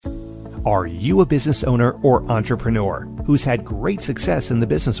Are you a business owner or entrepreneur who's had great success in the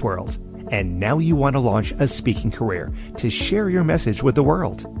business world, and now you want to launch a speaking career to share your message with the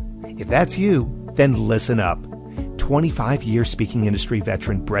world? If that's you, then listen up. 25-year speaking industry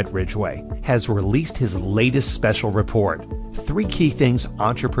veteran Brett Ridgway has released his latest special report, 3 key things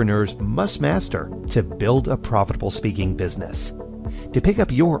entrepreneurs must master to build a profitable speaking business. To pick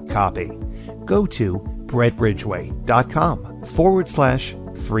up your copy, go to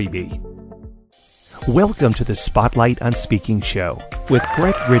brettridgway.com/freebie. Welcome to the Spotlight on Speaking show with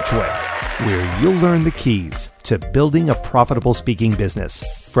Brett Ridgway, where you'll learn the keys to building a profitable speaking business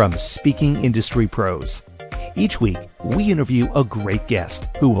from speaking industry pros. Each week, we interview a great guest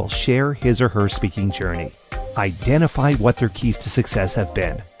who will share his or her speaking journey, identify what their keys to success have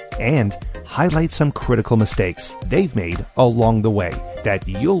been, and highlight some critical mistakes they've made along the way that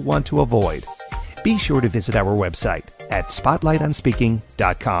you'll want to avoid. Be sure to visit our website at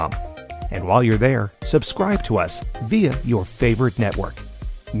spotlightonspeaking.com. And while you're there, subscribe to us via your favorite network.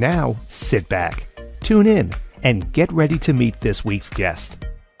 Now, sit back, tune in, and get ready to meet this week's guest.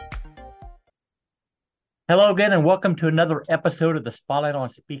 Hello again, and welcome to another episode of the Spotlight on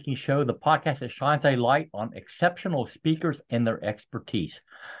Speaking show, the podcast that shines a light on exceptional speakers and their expertise.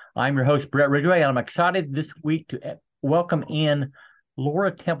 I'm your host, Brett Ridgway, and I'm excited this week to welcome in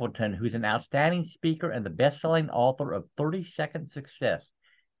Laura Templeton, who's an outstanding speaker and the best-selling author of 30-Second Success,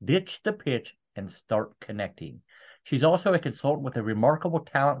 Ditch the Pitch and Start Connecting. She's also a consultant with a remarkable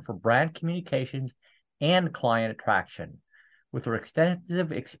talent for brand communications and client attraction. With her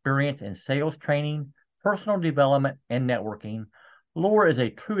extensive experience in sales training, personal development, and networking, Laura is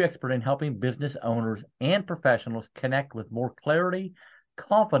a true expert in helping business owners and professionals connect with more clarity,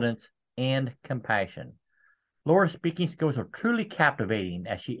 confidence, and compassion. Laura's speaking skills are truly captivating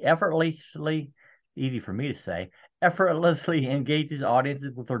as she effortlessly engages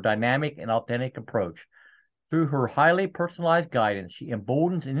audiences with her dynamic and authentic approach. Through her highly personalized guidance, she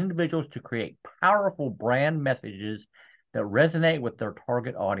emboldens individuals to create powerful brand messages that resonate with their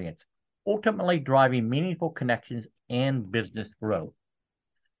target audience, ultimately driving meaningful connections and business growth.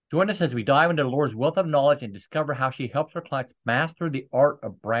 Join us as we dive into Laura's wealth of knowledge and discover how she helps her clients master the art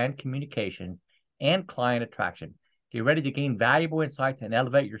of brand communication and client attraction. Get ready to gain valuable insights and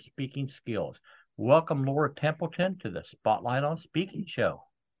elevate your speaking skills. Welcome, Laura Templeton, to the Spotlight on Speaking show.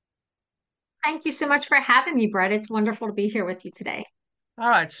 Thank you so much for having me, Brett. It's wonderful to be here with you today. All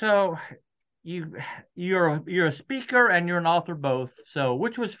right, so you're a speaker and you're an author both. So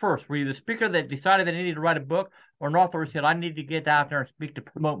which was first? Were you the speaker that decided they needed to write a book, or an author who said, I need to get out there and speak to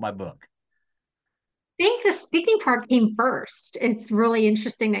promote my book? I think the speaking part came first. It's really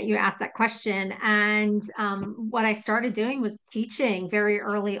interesting that you asked that question. And what I started doing was teaching very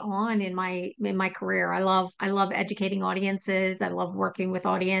early on in my career. I love educating audiences. I love working with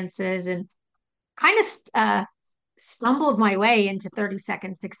audiences, and kind of stumbled my way into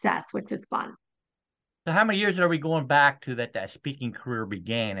 30-Second Success, which is fun. So how many years are we going back to that speaking career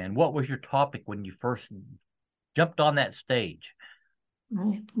began, and what was your topic when you first jumped on that stage?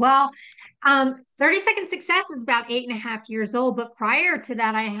 Well, 30-Second Success is about 8.5 years old, but prior to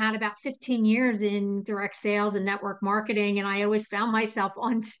that, I had about 15 years in direct sales and network marketing, and I always found myself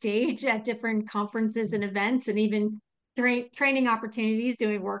on stage at different conferences and events, and even training opportunities,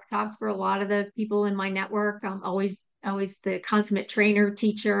 doing workshops for a lot of the people in my network. I'm always the consummate trainer,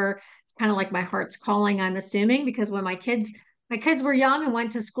 teacher. It's kind of like my heart's calling, I'm assuming, because when my kids were young and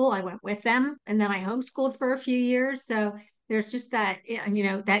went to school, I went with them, and then I homeschooled for a few years. So there's just that,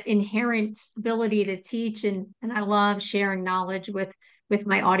 that inherent ability to teach, and I love sharing knowledge with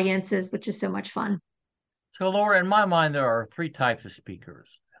my audiences, which is so much fun. So Laura, in my mind, there are 3 types of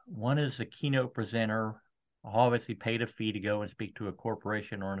speakers. One is the keynote presenter, obviously paid a fee to go and speak to a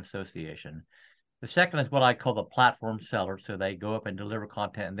corporation or an association. The second is what I call the platform seller. So they go up and deliver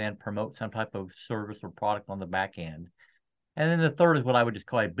content and then promote some type of service or product on the back end. And then the third is what I would just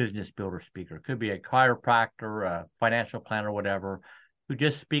call a business builder speaker. It could be a chiropractor, a financial planner, whatever, who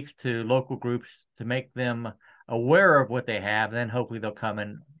just speaks to local groups to make them aware of what they have. And then hopefully they'll come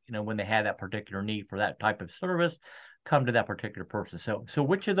and, when they have that particular need for that type of service, come to that particular person. So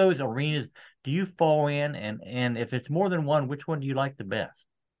which of those arenas do you fall in? And if it's more than one, which one do you like the best?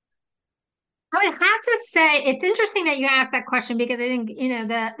 I would have to say it's interesting that you asked that question, because I think,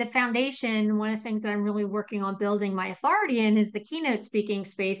 the foundation, one of the things that I'm really working on building my authority in is the keynote speaking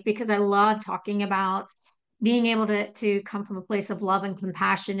space, because I love talking about being able to come from a place of love and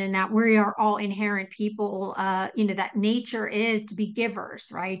compassion, and that we are all inherent people, that nature is to be givers,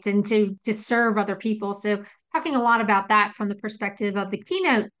 right? And to serve other people. So talking a lot about that from the perspective of the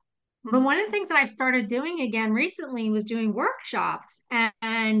keynote. But one of the things that I've started doing again recently was doing workshops,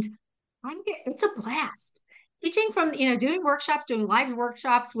 and It's a blast. Teaching from, doing workshops, doing live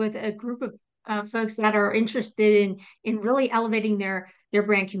workshops with a group of folks that are interested in really elevating their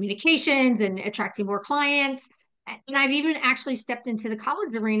brand communications and attracting more clients. And I've even actually stepped into the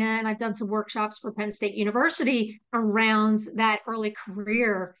college arena and I've done some workshops for Penn State University around that early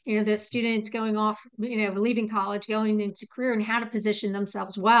career, the students going off, leaving college, going into career and how to position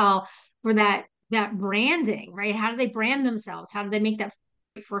themselves well for that branding, right? How do they brand themselves? How do they make that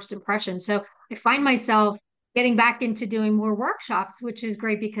first impression? So I find myself getting back into doing more workshops, which is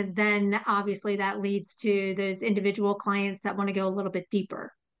great because then obviously that leads to those individual clients that want to go a little bit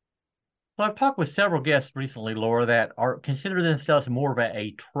deeper. So I've talked with several guests recently, Laura, that are consider themselves more of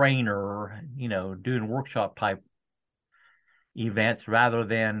a trainer, doing workshop type events rather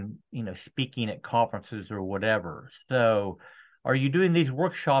than, speaking at conferences or whatever. So are you doing these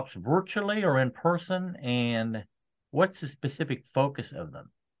workshops virtually or in person? And what's the specific focus of them?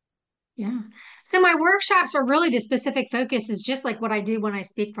 Yeah. So my workshops are really the specific focus is just like what I do when I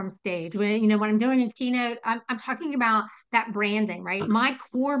speak from stage. When I'm doing a keynote, I'm talking about that branding, right? My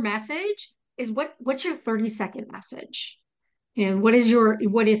core message is what's your 30-second message? We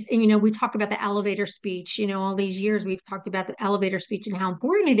talk about the elevator speech, all these years we've talked about the elevator speech and how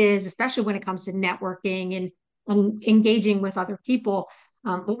important it is, especially when it comes to networking and engaging with other people.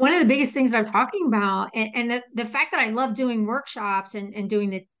 But one of the biggest things that I'm talking about, and the fact that I love doing workshops and doing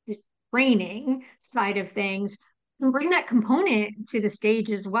the training side of things, can bring that component to the stage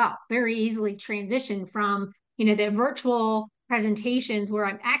as well. Very easily transition from, the virtual presentations where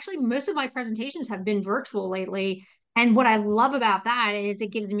I'm actually most of my presentations have been virtual lately. And what I love about that is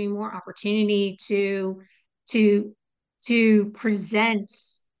it gives me more opportunity to to present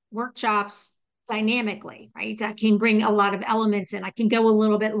workshops dynamically, right? I can bring a lot of elements in. I can go a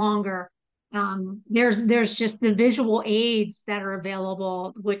little bit longer. There's just the visual aids that are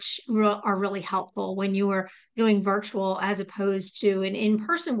available, which are really helpful when you are doing virtual as opposed to an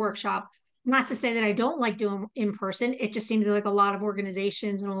in-person workshop. Not to say that I don't like doing in person. It just seems like a lot of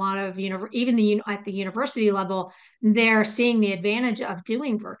organizations and a lot of, even at the university level, they're seeing the advantage of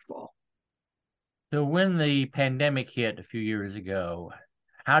doing virtual. So when the pandemic hit a few years ago,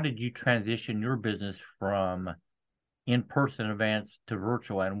 how did you transition your business from in-person events to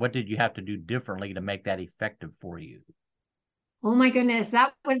virtual, and what did you have to do differently to make that effective for you? Oh my goodness,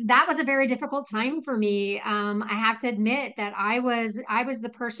 that was a very difficult time for me. I have to admit that I was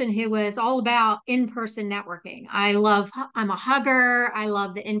the person who was all about in-person networking. I'm a hugger. I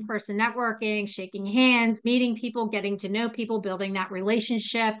love the in-person networking, shaking hands, meeting people, getting to know people, building that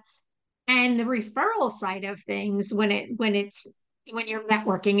relationship, and the referral side of things when you're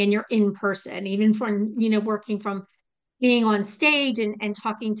networking and you're in person, even from working from being on stage and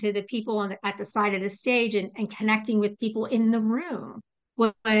talking to the people at the side of the stage and connecting with people in the room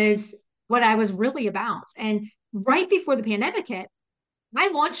was what I was really about. And right before the pandemic hit, I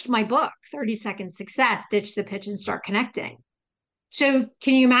launched my book, 30 Second Success, Ditch the Pitch and Start Connecting. So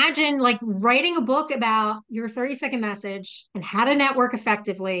can you imagine like writing a book about your 30-second message and how to network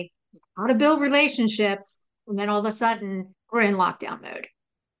effectively, how to build relationships, and then all of a sudden we're in lockdown mode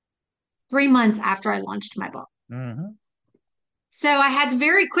 3 months after I launched my book. Mm-hmm. So I had to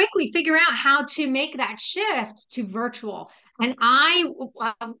very quickly figure out how to make that shift to virtual. And I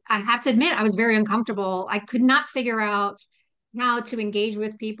have to admit, I was very uncomfortable. I could not figure out how to engage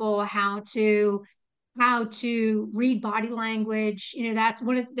with people, how to read body language. That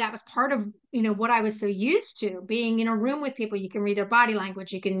was part of, what I was so used to being in a room with people. You can read their body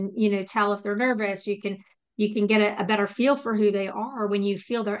language. You can, tell if they're nervous. You can get a better feel for who they are when you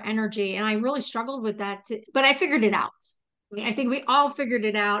feel their energy. And I really struggled with that, but I figured it out. I think we all figured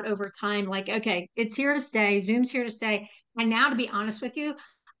it out over time. Like, okay, it's here to stay. Zoom's here to stay. And now, to be honest with you,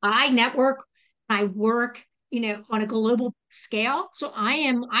 I network, I work, on a global scale. So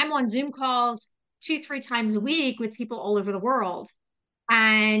I'm on Zoom calls 2, 3 times a week with people all over the world.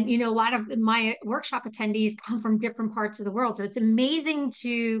 And, a lot of my workshop attendees come from different parts of the world. So it's amazing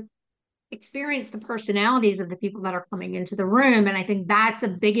to experience the personalities of the people that are coming into the room. And I think that's a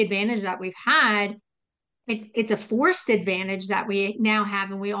big advantage that we've had. It's a forced advantage that we now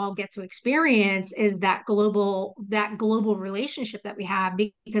have and we all get to experience is that global relationship that we have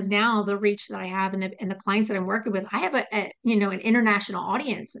because now the reach that I have and the clients that I'm working with, I have an international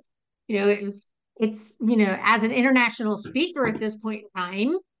audience. As an international speaker at this point in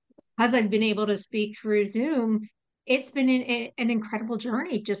time, because I've been able to speak through Zoom, it's been an incredible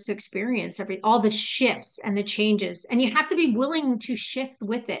journey just to experience all the shifts and the changes. And you have to be willing to shift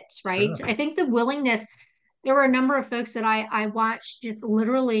with it, right? Sure. I think the willingness, there were a number of folks that I watched just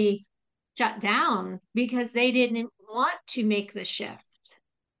literally shut down because they didn't want to make the shift.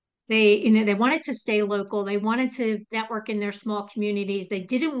 They wanted to stay local. They wanted to network in their small communities. They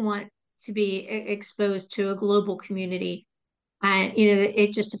didn't want to be exposed to a global community. And,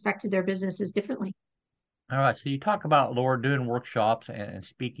 it just affected their businesses differently. All right. So you talk about, Laura, doing workshops and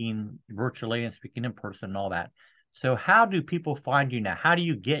speaking virtually and speaking in person and all that. So how do people find you now? How do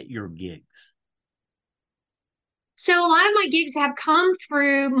you get your gigs? So a lot of my gigs have come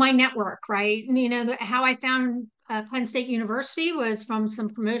through my network, right? And, how I found Penn State University was from some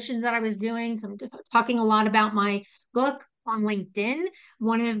promotions that I was doing, some talking a lot about my book on LinkedIn.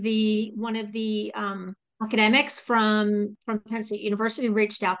 One of the academics from Penn State University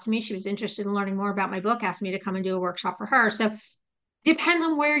reached out to me. She was interested in learning more about my book, asked me to come and do a workshop for her. So depends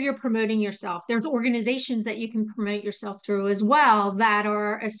on where you're promoting yourself. There's organizations that you can promote yourself through as well that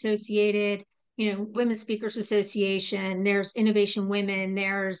are associated, Women Speakers Association, there's Innovation Women,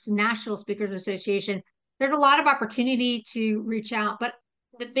 there's National Speakers Association. There's a lot of opportunity to reach out, but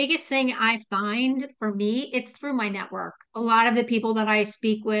the biggest thing I find for me, it's through my network. A lot of the people that I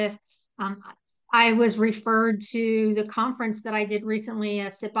speak with, I was referred to the conference that I did recently, a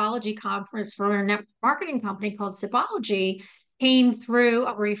Sipology conference for a network marketing company called Sipology, came through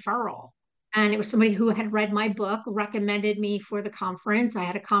a referral. And it was somebody who had read my book, recommended me for the conference. I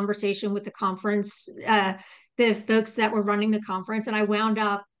had a conversation with the conference, the folks that were running the conference, and I wound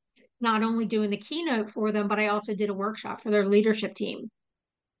up not only doing the keynote for them, but I also did a workshop for their leadership team.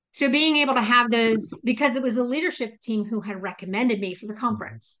 So being able to have those, because it was the leadership team who had recommended me for the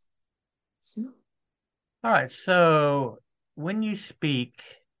conference. So. All right. So when you speak,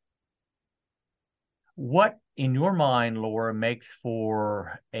 what in your mind, Laura, makes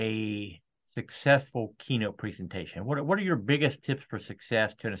for a successful keynote presentation? What are your biggest tips for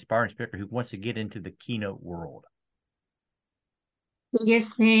success to an aspiring speaker who wants to get into the keynote world?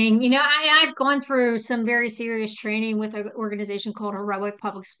 Biggest thing, I've gone through some very serious training with an organization called Heroic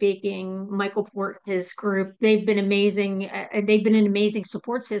Public Speaking. Michael Port, his group, they've been amazing. They've been an amazing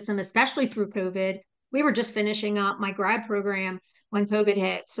support system, especially through COVID. We were just finishing up my grad program when COVID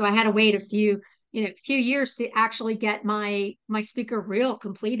hit, so I had to wait a few years to actually get my speaker reel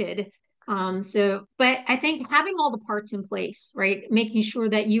completed. But I think having all the parts in place, right, making sure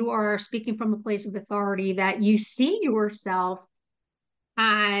that you are speaking from a place of authority, that you see yourself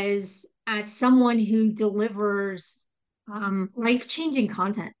as someone who delivers life-changing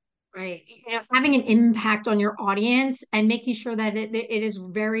content, right? Having an impact on your audience and making sure that it is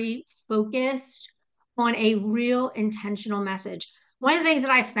very focused on a real intentional message. One of the things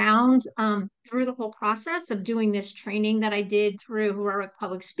that I found through the whole process of doing this training that I did through Heroic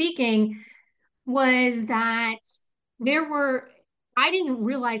Public Speaking was that I didn't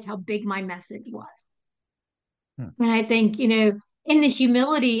realize how big my message was. And I think, in the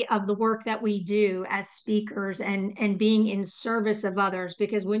humility of the work that we do as speakers and being in service of others,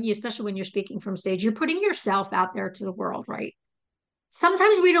 because especially when you're speaking from stage, you're putting yourself out there to the world, right?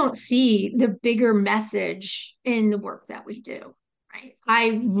 Sometimes we don't see the bigger message in the work that we do, right?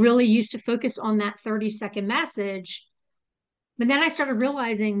 I really used to focus on that 30-second message, but then I started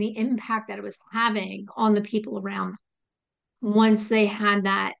realizing the impact that it was having on the people around once they had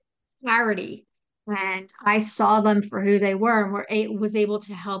that clarity and I saw them for who they were and was able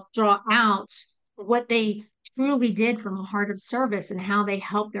to help draw out what they truly did from a heart of service and how they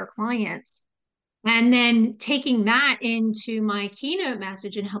helped their clients. And then taking that into my keynote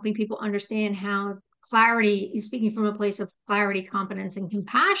message and helping people understand how clarity is speaking from a place of clarity, competence, and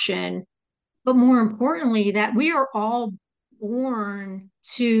compassion. But more importantly, that we are all born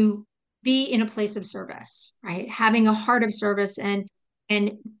to be in a place of service, right? Having a heart of service and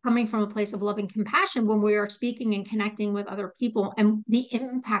coming from a place of love and compassion when we are speaking and connecting with other people and the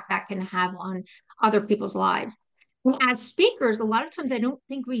impact that can have on other people's lives. And as speakers, a lot of times I don't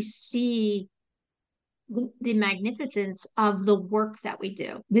think we see the magnificence of the work that we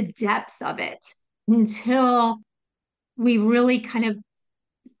do, the depth of it, until we really kind of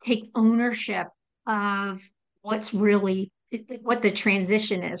take ownership of what's really what the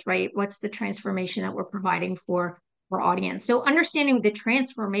transition is, right? What's the transformation that we're providing for our audience? So understanding the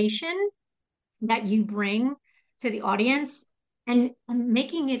transformation that you bring to the audience and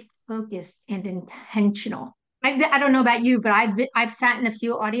making it focused and intentional. I don't know about you, but I've sat in a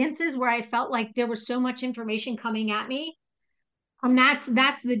few audiences where I felt like there was so much information coming at me. That's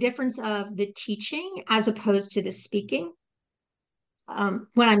the difference of the teaching as opposed to the speaking. When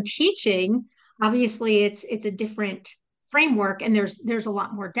I'm teaching, obviously it's a different framework and there's a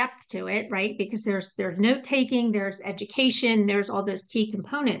lot more depth to it, right? Because there's note taking, there's education, there's all those key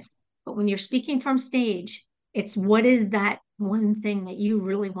components. But when you're speaking from stage, it's what is that one thing that you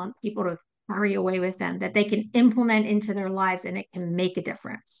really want people to carry away with them that they can implement into their lives and it can make a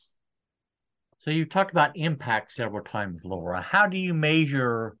difference. So you've talked about impact several times, Laura. How do you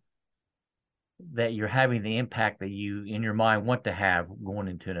measure that you're having the impact that you in your mind want to have going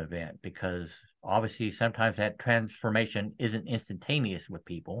into an event? Because obviously sometimes that transformation isn't instantaneous with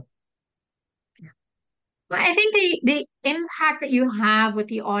people. Well, I think the impact that you have with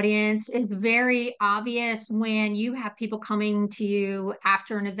the audience is very obvious when you have people coming to you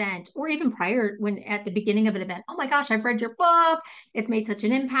after an event or even prior when at the beginning of an event. Oh my gosh, I've read your book. It's made such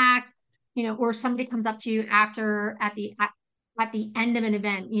an impact. Or somebody comes up to you after at the end of an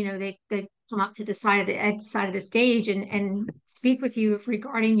event, they come up to the side of the stage and speak with you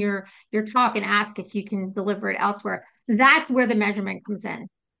regarding your talk and ask if you can deliver it elsewhere. That's where the measurement comes in.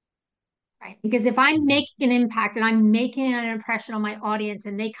 Right. Because if I'm making an impact and I'm making an impression on my audience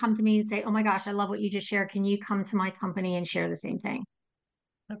and they come to me and say, oh my gosh, I love what you just shared. Can you come to my company and share the same thing?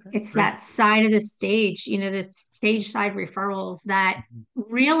 Okay. It's that side of the stage, the stage side referrals that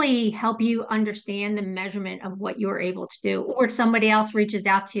really help you understand the measurement of what you're able to do. Or somebody else reaches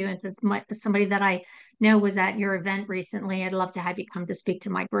out to you and says, somebody that I know was at your event recently. I'd love to have you come to speak to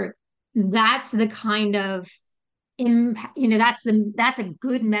my group. That's the kind of impact, that's a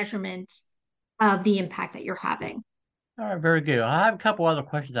good measurement of the impact that you're having. All right, very good. I have a couple other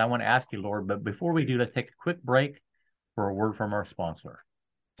questions I want to ask you, Laura, but before we do, let's take a quick break for a word from our sponsor.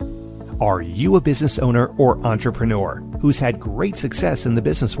 Are you a business owner or entrepreneur who's had great success in the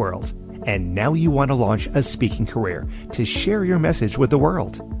business world, and now you want to launch a speaking career to share your message with the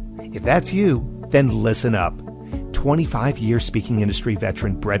world? If that's you, then listen up. 25-year speaking industry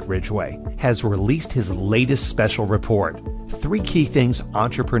veteran Brett Ridgway has released his latest special report, 3 key things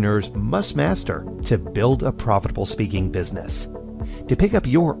entrepreneurs must master to build a profitable speaking business. To pick up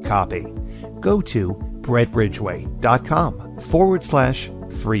your copy, go to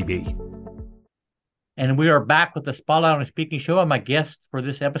brettridgway.com/freebie. And we are back with the Spotlight on Speaking show. And my guest for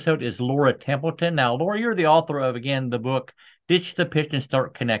this episode is Laura Templeton. Now, Laura, you're the author of, again, the book, Ditch the Pitch and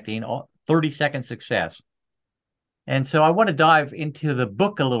Start Connecting, 30-Second Success. And so I want to dive into the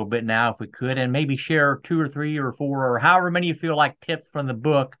book a little bit now, if we could, and maybe share 2 or 3 or 4 or however many you feel like tips from the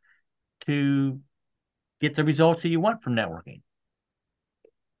book to get the results that you want from networking.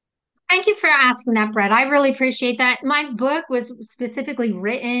 Thank you for asking that, Brett. I really appreciate that. My book was specifically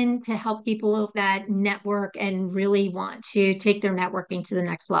written to help people that network and really want to take their networking to the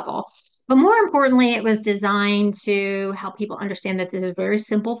next level. But more importantly, it was designed to help people understand that there's a very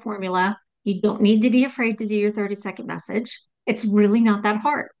simple formula. You don't need to be afraid to do your 30-second message. It's really not that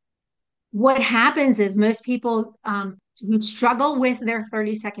hard. What happens is most people who struggle with their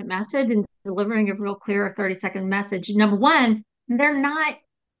 30-second message and delivering a real clear 30-second message, number one, they're not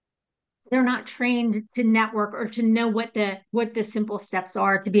trained to network or to know what the simple steps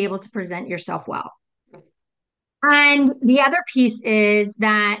are to be able to present yourself well. And the other piece is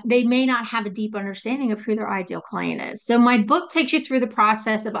that they may not have a deep understanding of who their ideal client is. So my book takes you through the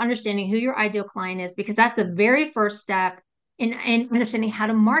process of understanding who your ideal client is, because that's the very first step in understanding how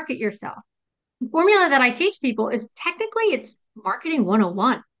to market yourself. The formula that I teach people is technically it's marketing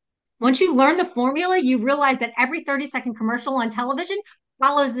 101. Once you learn the formula, you realize that every 30-second commercial on television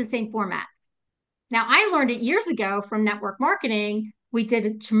follows the same format. Now, I learned it years ago from network marketing. We did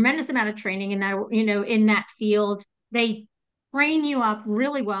a tremendous amount of training in that, in that field. They train you up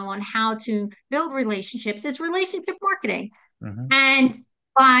really well on how to build relationships. It's relationship marketing. Mm-hmm. And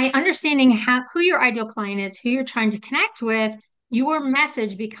by understanding who your ideal client is, who you're trying to connect with, your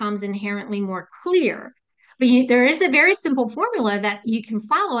message becomes inherently more clear. But there is a very simple formula that you can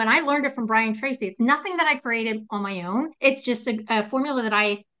follow. And I learned it from Brian Tracy. It's nothing that I created on my own. It's just a formula that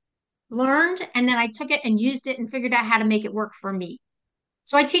I learned, and then I took it and used it and figured out how to make it work for me.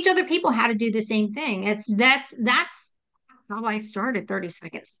 So I teach other people how to do the same thing. That's how I started 30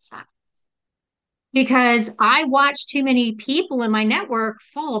 Seconds. Because I watched too many people in my network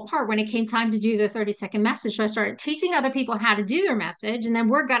fall apart when it came time to do the 30-second message. So I started teaching other people how to do their message. And then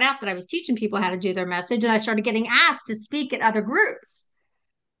word got out that I was teaching people how to do their message. And I started getting asked to speak at other groups.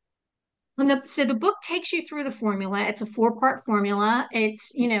 So the book takes you through the formula. It's a 4-part formula.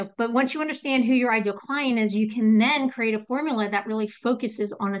 But once you understand who your ideal client is, you can then create a formula that really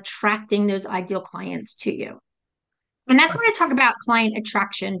focuses on attracting those ideal clients to you. And that's where I talk about client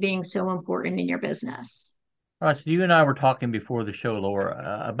attraction being so important in your business. All right. So you and I were talking before the show,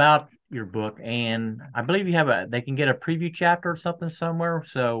 Laura, about your book, and I believe they can get a preview chapter or something somewhere.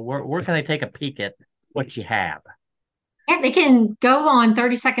 So where can they take a peek at what you have? Yeah, they can go on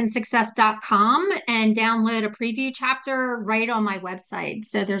 30secondsuccess.com and download a preview chapter right on my website.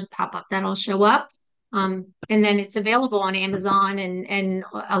 So there's a pop-up that'll show up. And then it's available on Amazon and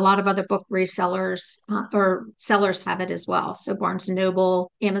a lot of other book resellers or sellers have it as well. So Barnes &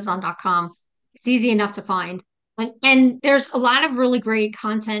 Noble, Amazon.com. It's easy enough to find. And there's a lot of really great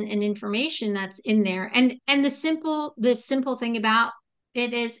content and information that's in there. And the simple thing about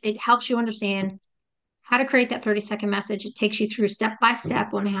it is it helps you understand how to create that 30-second message. It takes you through step by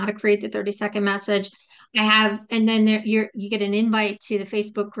step on how to create the 30-second message. And then you get an invite to the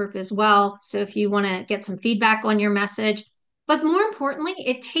Facebook group as well. So if you want to get some feedback on your message, but more importantly,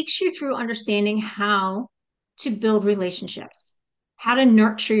 it takes you through understanding how to build relationships, how to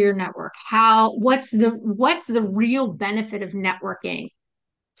nurture your network, what's the real benefit of networking.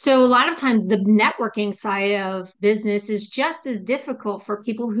 So a lot of times the networking side of business is just as difficult for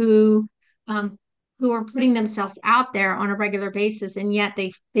people um, who are putting themselves out there on a regular basis, and yet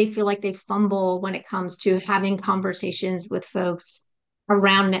they feel like they fumble when it comes to having conversations with folks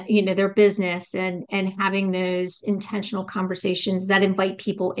around their business and having those intentional conversations that invite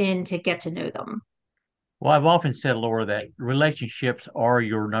people in to get to know them. Well, I've often said, Laura, that relationships are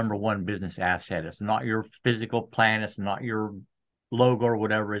your number one business asset. It's not your physical plan, it's not your logo or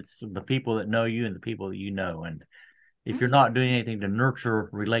whatever. It's the people that know you and the people that you know. And if you're not doing anything to nurture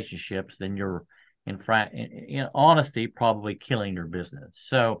relationships, then you're in honesty probably killing your business.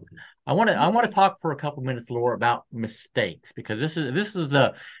 So I want to talk for a couple minutes, Laura, about mistakes, because this is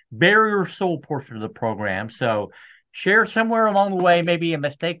the barrier soul portion of the program. So share somewhere along the way maybe a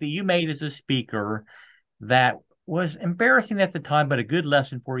mistake that you made as a speaker that was embarrassing at the time, but a good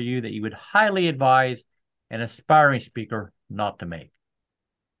lesson for you that you would highly advise an aspiring speaker not to make.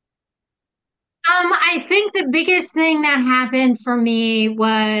 I think the biggest thing that happened for me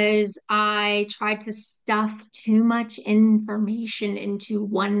was I tried to stuff too much information into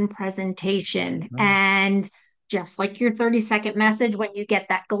one presentation. Mm. And just like your 30-second message, when you get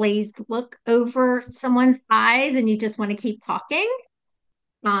that glazed look over someone's eyes and you just want to keep talking,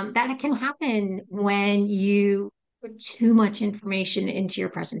 that can happen when you put too much information into your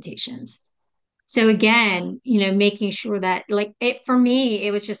presentations. So again, making sure that like it for me,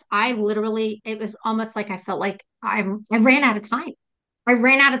 it was just it was almost like I felt like I ran out of time. I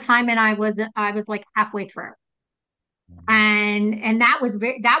ran out of time and I was like halfway through. And that was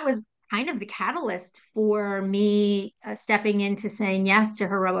kind of the catalyst for me stepping into saying yes to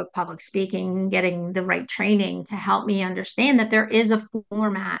heroic public speaking, getting the right training to help me understand that there is a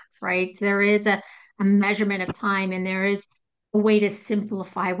format, right? There is a measurement of time, and there is a way to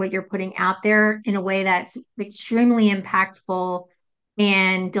simplify what you're putting out there in a way that's extremely impactful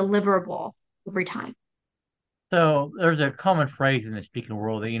and deliverable every time. So there's a common phrase in the speaking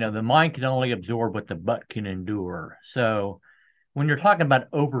world that, the mind can only absorb what the butt can endure. So when you're talking about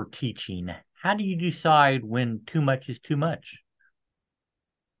over teaching, how do you decide when too much is too much?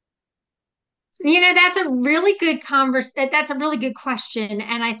 That's a really good that's a really good question.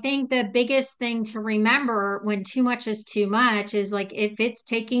 And I think the biggest thing to remember when too much is too much is like if it's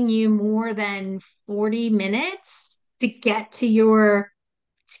taking you more than 40 minutes to get to your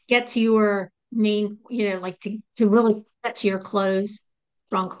main, like to really get to your close,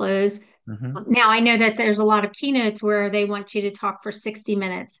 strong close. Mm-hmm. Now I know that there's a lot of keynotes where they want you to talk for 60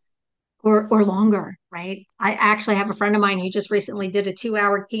 minutes or longer, right? I actually have a friend of mine who just recently did a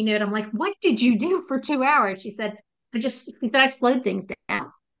 2-hour keynote. I'm like, what did you do for 2 hours? She said, I slowed things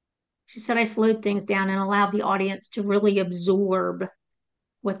down. She said, I slowed things down and allowed the audience to really absorb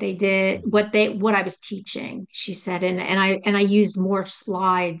what they did, what I was teaching. She said, and I used more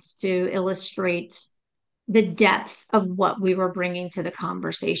slides to illustrate the depth of what we were bringing to the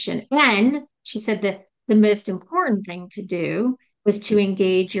conversation. And she said that the most important thing to do was to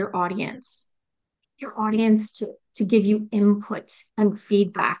engage your audience to give you input and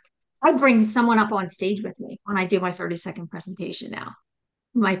feedback. I bring someone up on stage with me when I do my 30-second presentation now.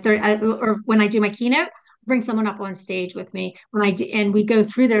 Or when I do my keynote, bring someone up on stage with me when I do, and we go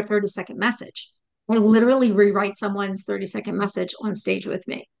through their 30-second message. I literally rewrite someone's 30-second message on stage with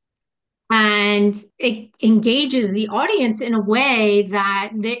me. And it engages the audience in a way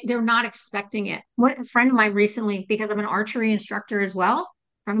that they're not expecting it. A friend of mine recently, because I'm an archery instructor as well,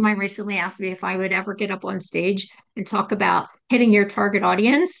 a friend of mine recently asked me if I would ever get up on stage and talk about hitting your target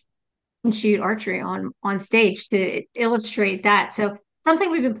audience and shoot archery on stage to illustrate that. So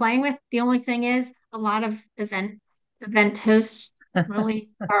something we've been playing with. The only thing is a lot of event hosts really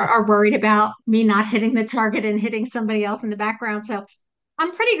are worried about me not hitting the target and hitting somebody else in the background. So I'm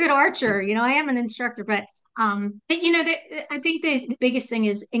a pretty good archer. I am an instructor, I think the biggest thing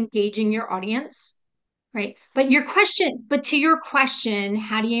is engaging your audience, right? But to your question,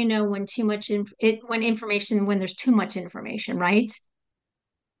 how do you know when when there's too much information, right?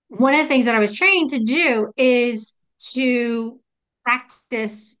 One of the things that I was trained to do is to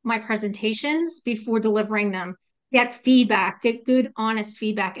practice my presentations before delivering them. get feedback, get good, honest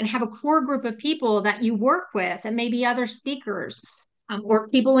feedback, and have a core group of people that you work with, and maybe other speakers or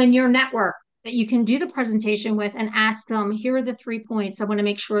people in your network that you can do the presentation with and ask them, here are the 3 points I want to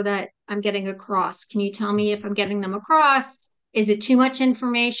make sure that I'm getting across. Can you tell me if I'm getting them across? Is it too much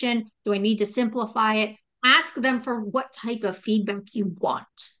information? Do I need to simplify it? Ask them for what type of feedback you want.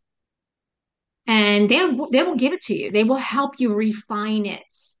 And they will give it to you. They will help you refine it.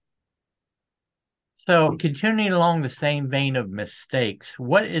 So, continuing along the same vein of mistakes,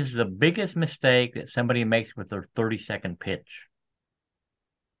 what is the biggest mistake that somebody makes with their 30-second pitch?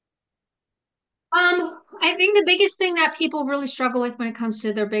 I think the biggest thing that people really struggle with when it comes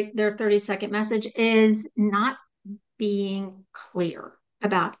to their 30-second message is not being clear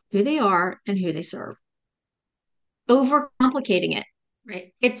about who they are and who they serve. Overcomplicating it,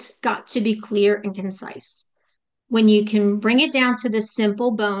 right? It's got to be clear and concise. When you can bring it down to the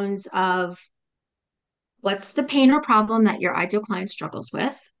simple bones of what's the pain or problem that your ideal client struggles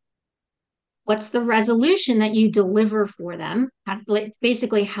with? What's the resolution that you deliver for them?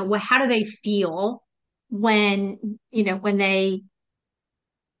 Basically, how do they feel when,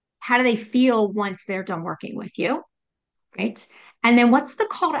 how do they feel once they're done working with you? Right. And then what's the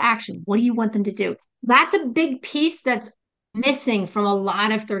call to action? What do you want them to do? That's a big piece that's missing from a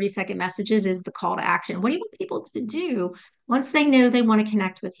lot of 30-second messages is the call to action. What do you want people to do once they know they want to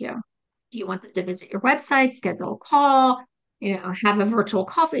connect with you? Do you want them to visit your website, schedule a call, have a virtual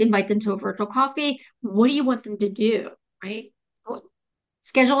coffee, invite them to a virtual coffee? What do you want them to do? Right.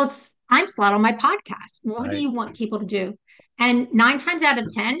 Schedule a time slot on my podcast. What do Right. you want people to do? And 9 times out of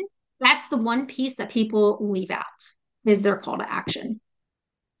 10, that's the one piece that people leave out is their call to action.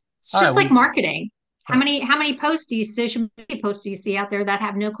 It's All right. just like marketing. How many posts do you social media posts do you see out there that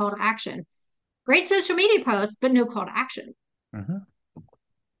have no call to action? Great social media posts, but no call to action. Mm-hmm.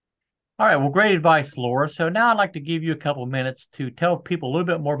 All right. Well, great advice, Laura. So now I'd like to give you a couple of minutes to tell people a little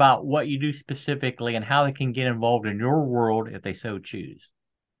bit more about what you do specifically and how they can get involved in your world if they so choose.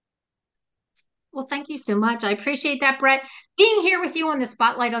 Well, thank you so much. I appreciate that, Brett. Being here with you on the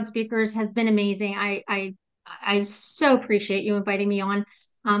Spotlight on Speakers has been amazing. I so appreciate you inviting me on.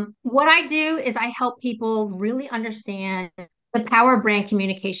 What I do is I help people really understand the power of brand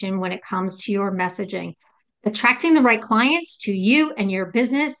communication when it comes to your messaging. Attracting the right clients to you and your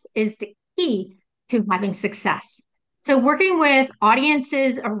business is the key to having success. So, working with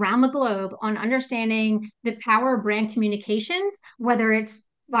audiences around the globe on understanding the power of brand communications, whether it's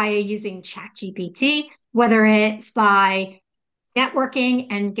via using ChatGPT, whether it's by networking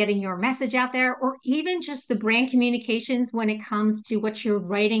and getting your message out there, or even just the brand communications when it comes to what you're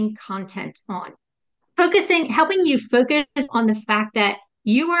writing content on. Helping you focus on the fact that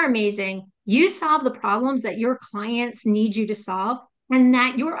you are amazing, you solve the problems that your clients need you to solve, and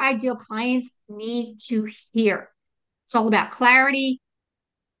that your ideal clients need to hear. It's all about clarity,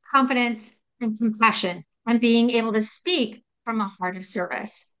 confidence, and compassion, and being able to speak from a heart of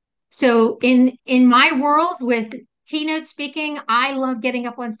service. So in my world with keynote speaking, I love getting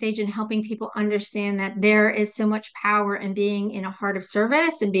up on stage and helping people understand that there is so much power in being in a heart of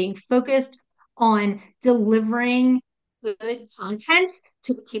service and being focused on delivering good content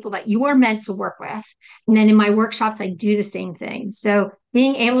to the people that you are meant to work with. And then in my workshops, I do the same thing. So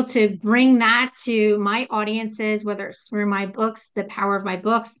being able to bring that to my audiences, whether it's through my books, the power of my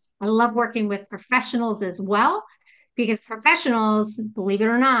books. I love working with professionals as well, because professionals, believe it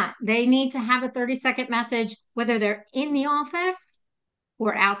or not, they need to have a 30-second message, whether they're in the office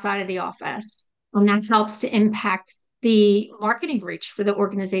or outside of the office. And that helps to impact the marketing reach for the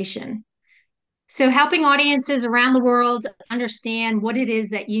organization. So helping audiences around the world understand what it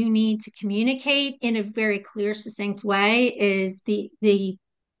is that you need to communicate in a very clear, succinct way is the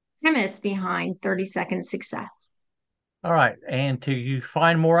premise behind 30-second success. All right. And to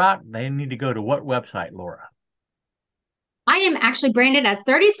find more out, they need to go to what website, Laura? I am actually branded as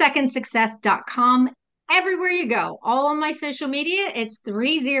 30secondsuccess.com everywhere you go. All on my social media, it's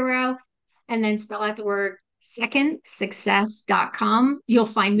 30 and then spell out the word secondsuccess.com. You'll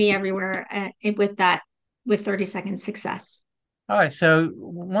find me everywhere with 30 Second Success. All right. So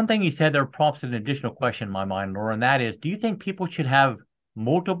one thing you said there prompts an additional question in my mind, Laura, and that is, do you think people should have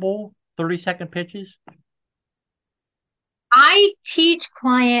multiple 30-second pitches? I teach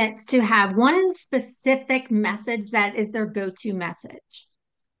clients to have one specific message that is their go-to message,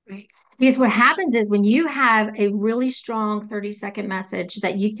 right? Because what happens is when you have a really strong 30-second message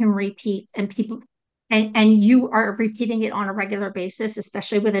that you can repeat and you are repeating it on a regular basis,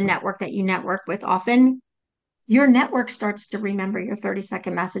 especially with a network that you network with often, your network starts to remember your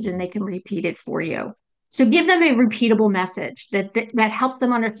 30-second message and they can repeat it for you. So give them a repeatable message that helps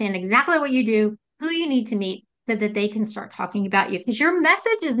them understand exactly what you do, who you need to meet, so that they can start talking about you. Because your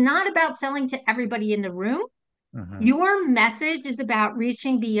message is not about selling to everybody in the room. Mm-hmm. Your message is about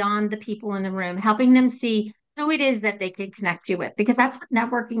reaching beyond the people in the room, helping them see who it is that they can connect you with, because that's what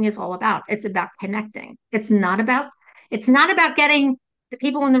networking is all about. It's about connecting. It's not about getting the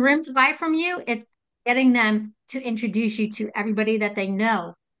people in the room to buy from you. It's getting them to introduce you to everybody that they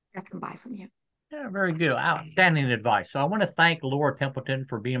know that can buy from you. Yeah, very good. Outstanding advice. So I want to thank Laura Templeton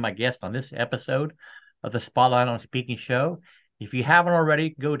for being my guest on this episode of the Spotlight on Speaking show. If you haven't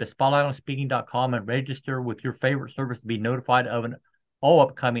already, go to spotlightonspeaking.com and register with your favorite service to be notified of all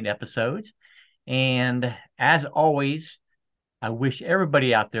upcoming episodes. And as always, I wish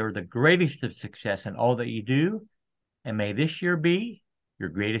everybody out there the greatest of success in all that you do. And may this year be your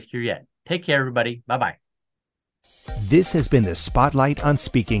greatest year yet. Take care, everybody. Bye-bye. This has been the Spotlight on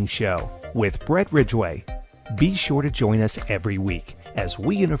Speaking show with Brett Ridgway. Be sure to join us every week as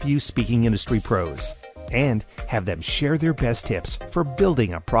we interview speaking industry pros and have them share their best tips for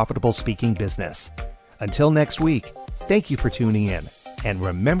building a profitable speaking business. Until next week, thank you for tuning in, and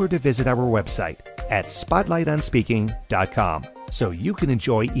remember to visit our website at spotlightonspeaking.com so you can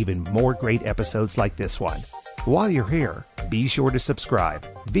enjoy even more great episodes like this one. While you're here, be sure to subscribe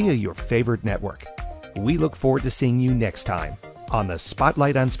via your favorite network. We look forward to seeing you next time on the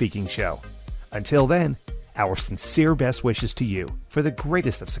Spotlight on Speaking show. Until then, our sincere best wishes to you for the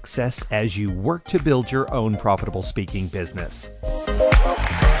greatest of success as you work to build your own profitable speaking business.